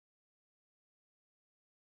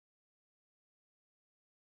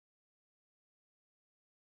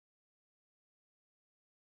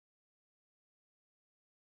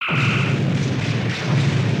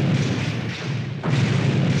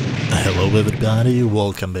Hello everybody,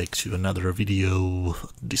 welcome back to another video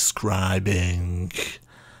describing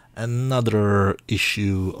another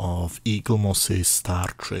issue of Eaglemoss's Star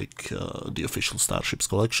Trek, the official Starships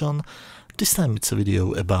collection. This time it's a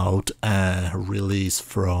video about a release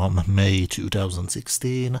from May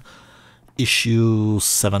 2016, issue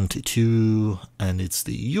 72, and it's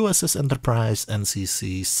the USS Enterprise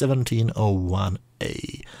NCC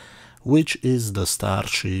 1701A. Which is the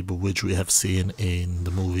starship which we have seen in the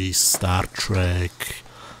movies Star Trek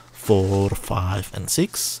 4, 5 and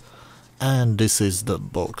 6, and this is the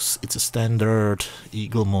box. It's a standard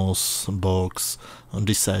Eaglemoss box. On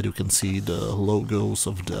this side you can see the logos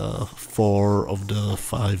of the 4 of the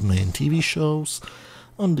 5 main TV shows.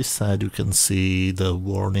 On this side you can see the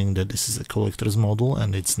warning that this is a collector's model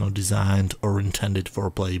and it's not designed or intended for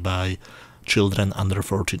play by children under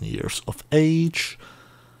 14 years of age.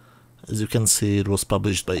 As you can see, it was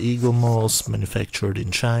published by Eaglemoss, manufactured in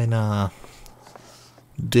China.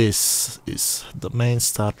 This is the main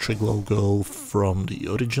Star Trek logo from the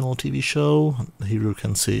original TV show. Here you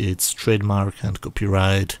can see its trademark and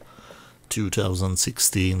copyright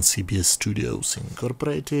 2016 CBS Studios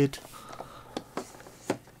Incorporated.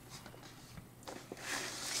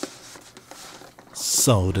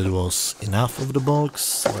 So that was enough of the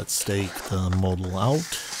box. Let's take the model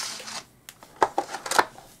out.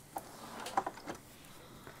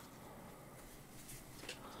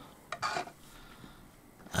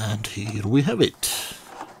 And here we have it,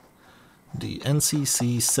 the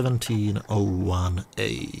NCC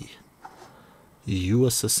 1701A,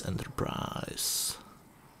 USS Enterprise.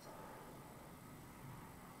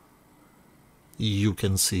 You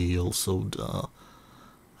can see also the,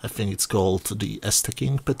 I think it's called the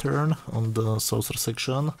stacking pattern on the saucer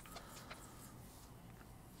section.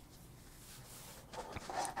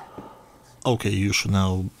 Okay, you should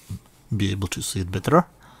now be able to see it better.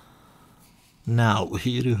 Now,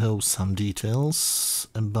 here you have some details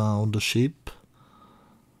about the ship,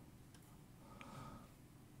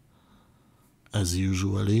 as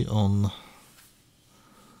usually on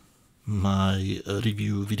my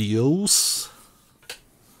review videos.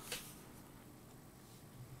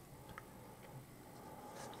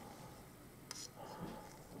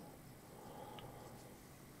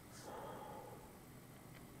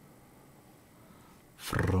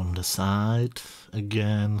 From the side,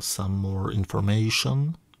 again, some more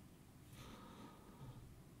information.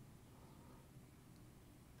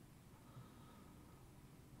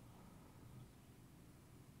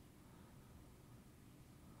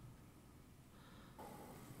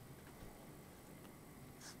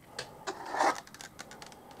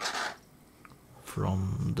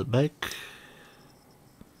 From the back,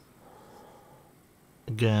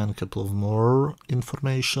 again, a couple of more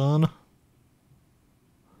information.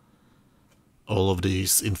 All of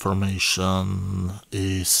this information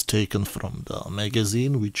is taken from the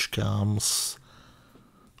magazine, which comes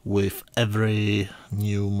with every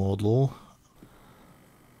new model.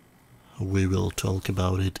 We will talk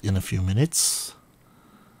about it in a few minutes.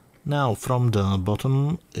 Now, from the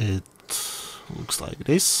bottom, it looks like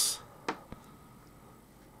this.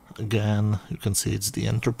 Again, you can see it's the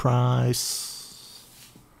Enterprise.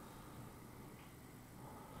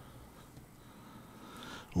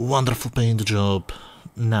 Wonderful paint job.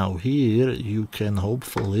 Now here you can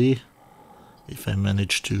hopefully, if I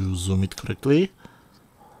manage to zoom it correctly,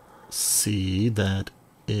 see that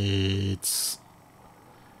it's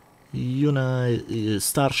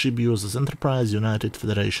Starship USS Enterprise United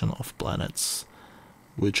Federation of Planets,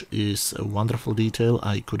 which is a wonderful detail.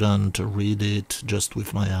 I couldn't read it just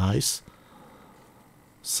with my eyes,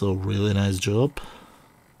 so really nice job.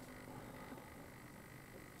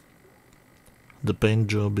 The paint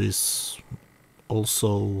job is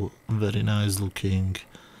also very nice looking.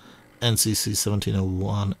 NCC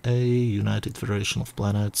 1701A, United Federation of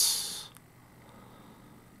Planets,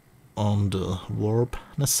 on the warp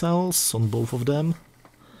nacelles, on both of them.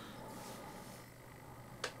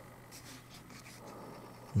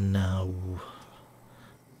 Now,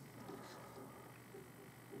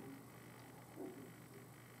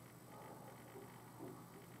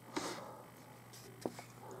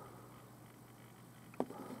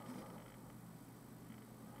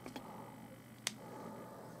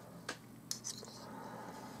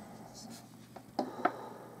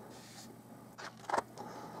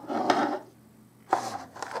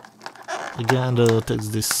 again, the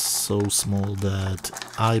text is so small that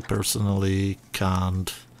I personally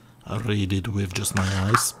can't read it with just my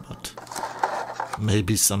eyes, but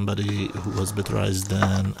maybe somebody who has better eyes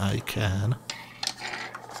than I can.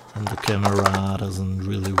 And the camera doesn't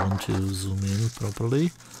really want to zoom in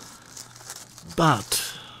properly. But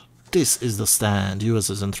This is the stand,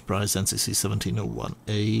 USS Enterprise NCC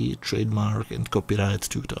 1701A, trademark and copyright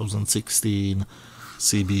 2016,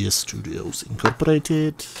 CBS Studios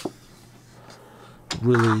Incorporated,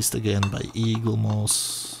 released again by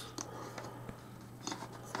Eaglemoss.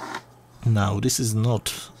 Now this is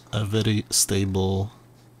not a very stable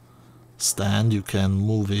stand, you can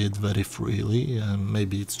move it very freely, and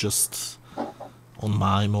maybe it's just on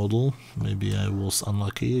my model, maybe I was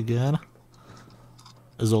unlucky again.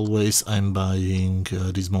 As always, I'm buying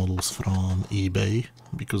these models from eBay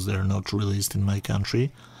because they're not released in my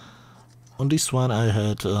country. On this one I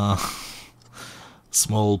had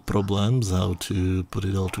small problems how to put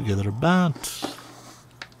it all together, but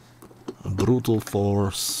brutal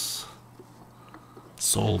force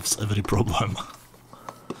solves every problem.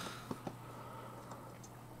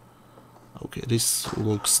 Okay, this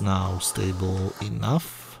looks now stable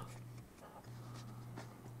enough.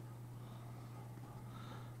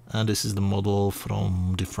 And this is the model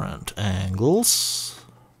from different angles.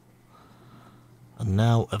 And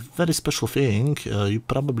now a very special thing, you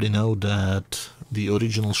probably know that the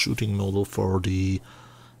original shooting model for the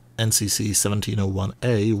NCC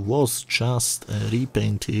 1701A was just a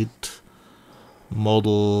repainted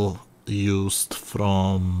model used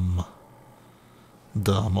from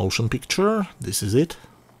the motion picture. This is it.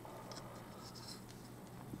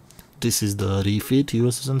 This is the refit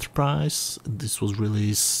USS Enterprise. This was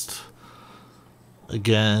released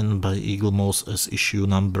again by Eaglemoss as issue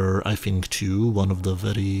number, I think, 2, one of the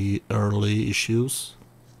very early issues.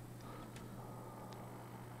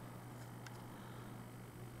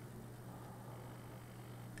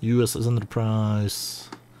 USS Enterprise,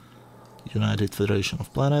 United Federation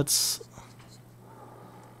of Planets.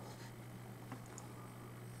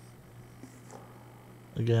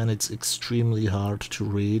 Again, it's extremely hard to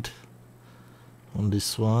read on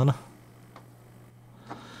this one.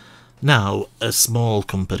 Now, a small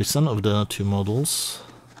comparison of the two models.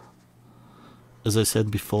 As I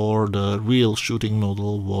said before, the real shooting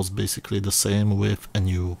model was basically the same with a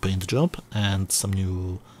new paint job and some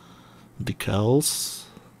new decals.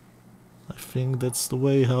 I think that's the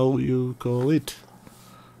way how you call it.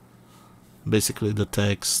 Basically the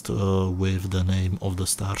text with the name of the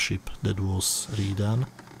starship that was redone.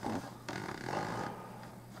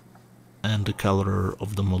 And the color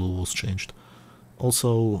of the model was changed.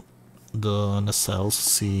 Also, the nacelles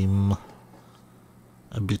seem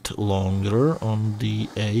a bit longer on the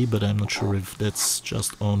A, but I'm not sure if that's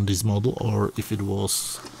just on this model or if it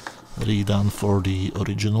was redone for the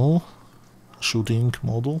original shooting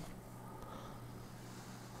model.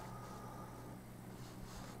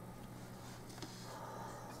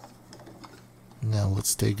 Now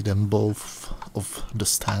let's take them both off the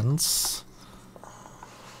stands.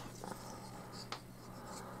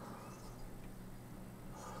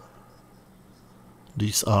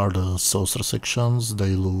 These are the saucer sections,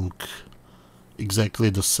 they look exactly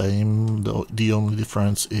the same, the only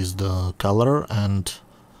difference is the color and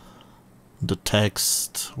the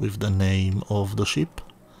text with the name of the ship.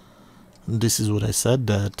 This is what I said,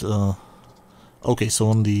 that okay, so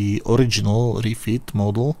on the original refit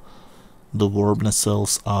model the warp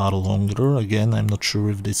nacelles are longer. Again, I'm not sure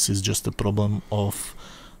if this is just a problem of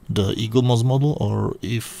the Eaglemoss model or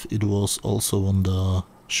if it was also on the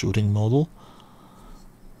shooting model.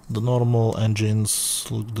 The normal engines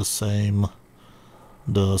look the same,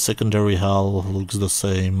 the secondary hull looks the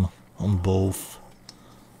same on both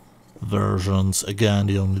versions. Again,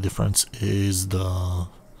 the only difference is the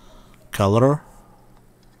color.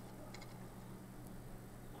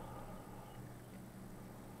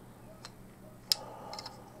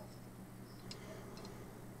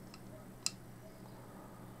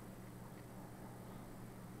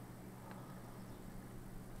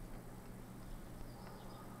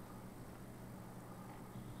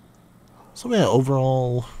 So yeah,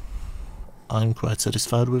 overall I'm quite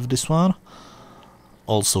satisfied with this one,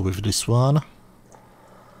 also with this one.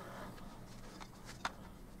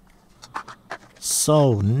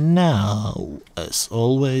 So now, as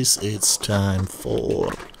always, it's time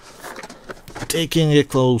for taking a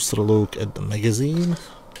closer look at the magazine.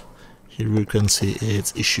 Here you can see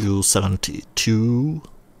it's issue 72.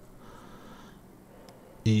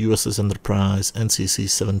 USS Enterprise NCC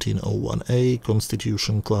 1701A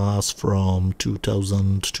Constitution class from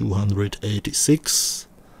 2286,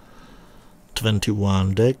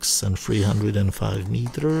 21 decks and 305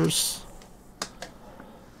 meters.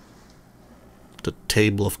 The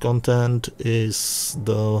table of content is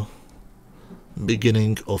the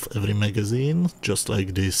beginning of every magazine, just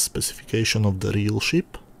like this specification of the real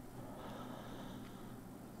ship.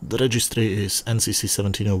 The registry is NCC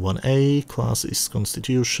 1701A, class is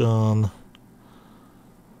Constitution,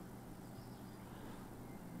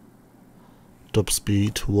 top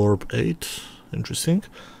speed warp 8, interesting,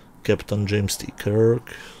 Captain James T.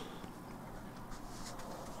 Kirk.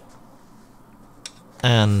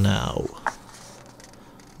 And now,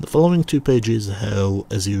 the following 2 pages have,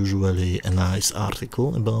 as usually, a nice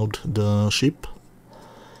article about the ship.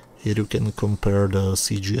 Here you can compare the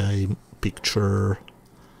CGI picture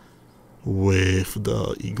with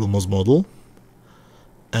the Eaglemoss model,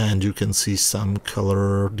 and you can see some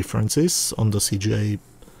color differences. On the CGI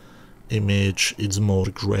image it's more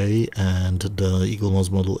gray and the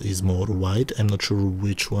Eaglemoss model is more white. I'm not sure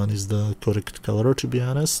which one is the correct color, to be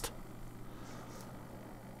honest.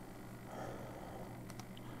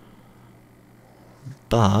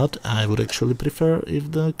 But I would actually prefer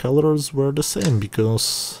if the colors were the same,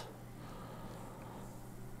 because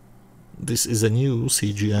this is a new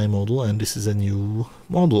CGI model and this is a new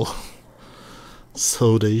model,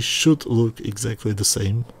 so they should look exactly the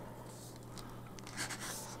same.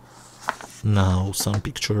 Now some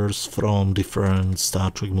pictures from different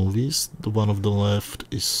Star Trek movies. The one on the left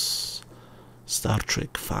is Star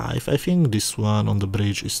Trek 5, I think. This one on the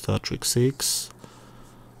bridge is Star Trek 6.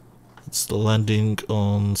 It's the landing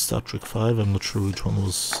on Star Trek 5, I'm not sure which one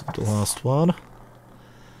was the last one.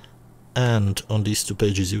 And on these 2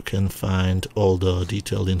 pages you can find all the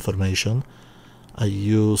detailed information. I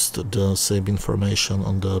used the same information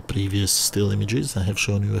on the previous still images I have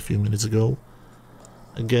shown you a few minutes ago.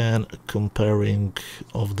 Again, comparing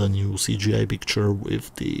of the new CGI picture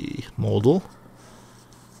with the model.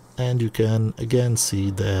 And you can again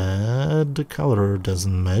see that the color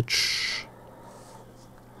doesn't match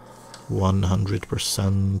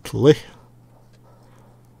 100%.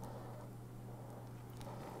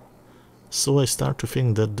 So I start to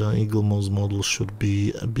think that the Eaglemoss model should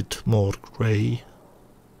be a bit more grey,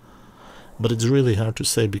 but it's really hard to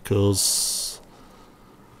say because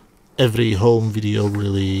every home video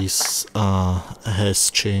release has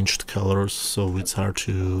changed colors, so it's hard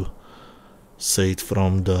to say it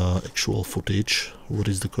from the actual footage what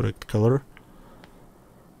is the correct color.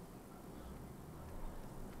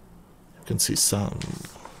 You can see some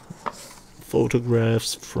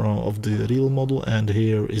photographs of the real model, and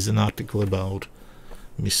here is an article about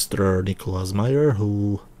Mr. Nicholas Meyer,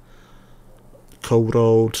 who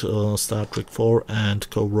co-wrote Star Trek 4 and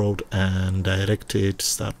co-wrote and directed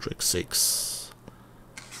Star Trek 6.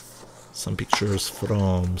 Some pictures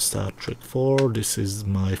from Star Trek 4. This is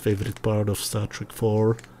my favorite part of Star Trek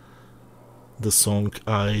 4. The song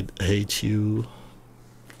I Hate You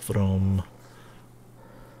from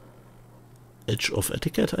Edge of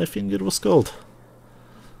Etiquette, I think it was called.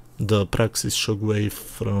 The Praxis Shockwave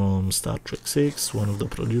from Star Trek 6, one of the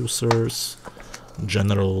producers.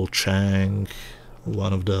 General Chang,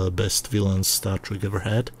 one of the best villains Star Trek ever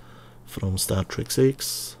had, from Star Trek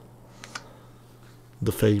 6.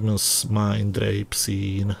 The famous mind rape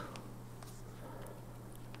scene,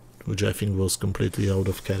 which I think was completely out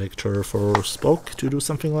of character for Spock to do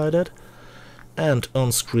something like that. And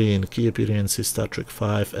on screen, key appearances Star Trek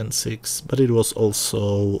 5 and 6, but it was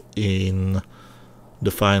also in the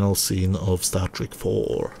final scene of Star Trek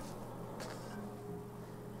 4.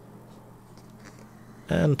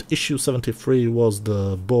 And issue 73 was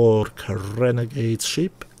the Borg Renegade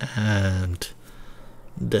ship, and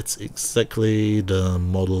that's exactly the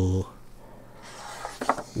model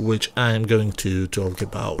which I'm going to talk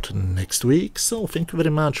about next week. So thank you very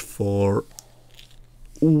much for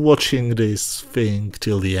watching this thing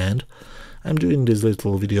till the end. I'm doing these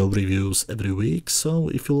little video reviews every week, so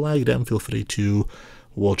if you like them, feel free to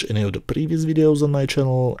watch any of the previous videos on my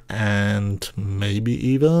channel, and maybe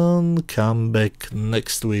even come back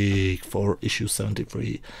next week for issue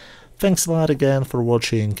 73. Thanks a lot again for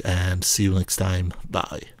watching, and see you next time.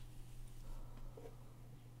 Bye.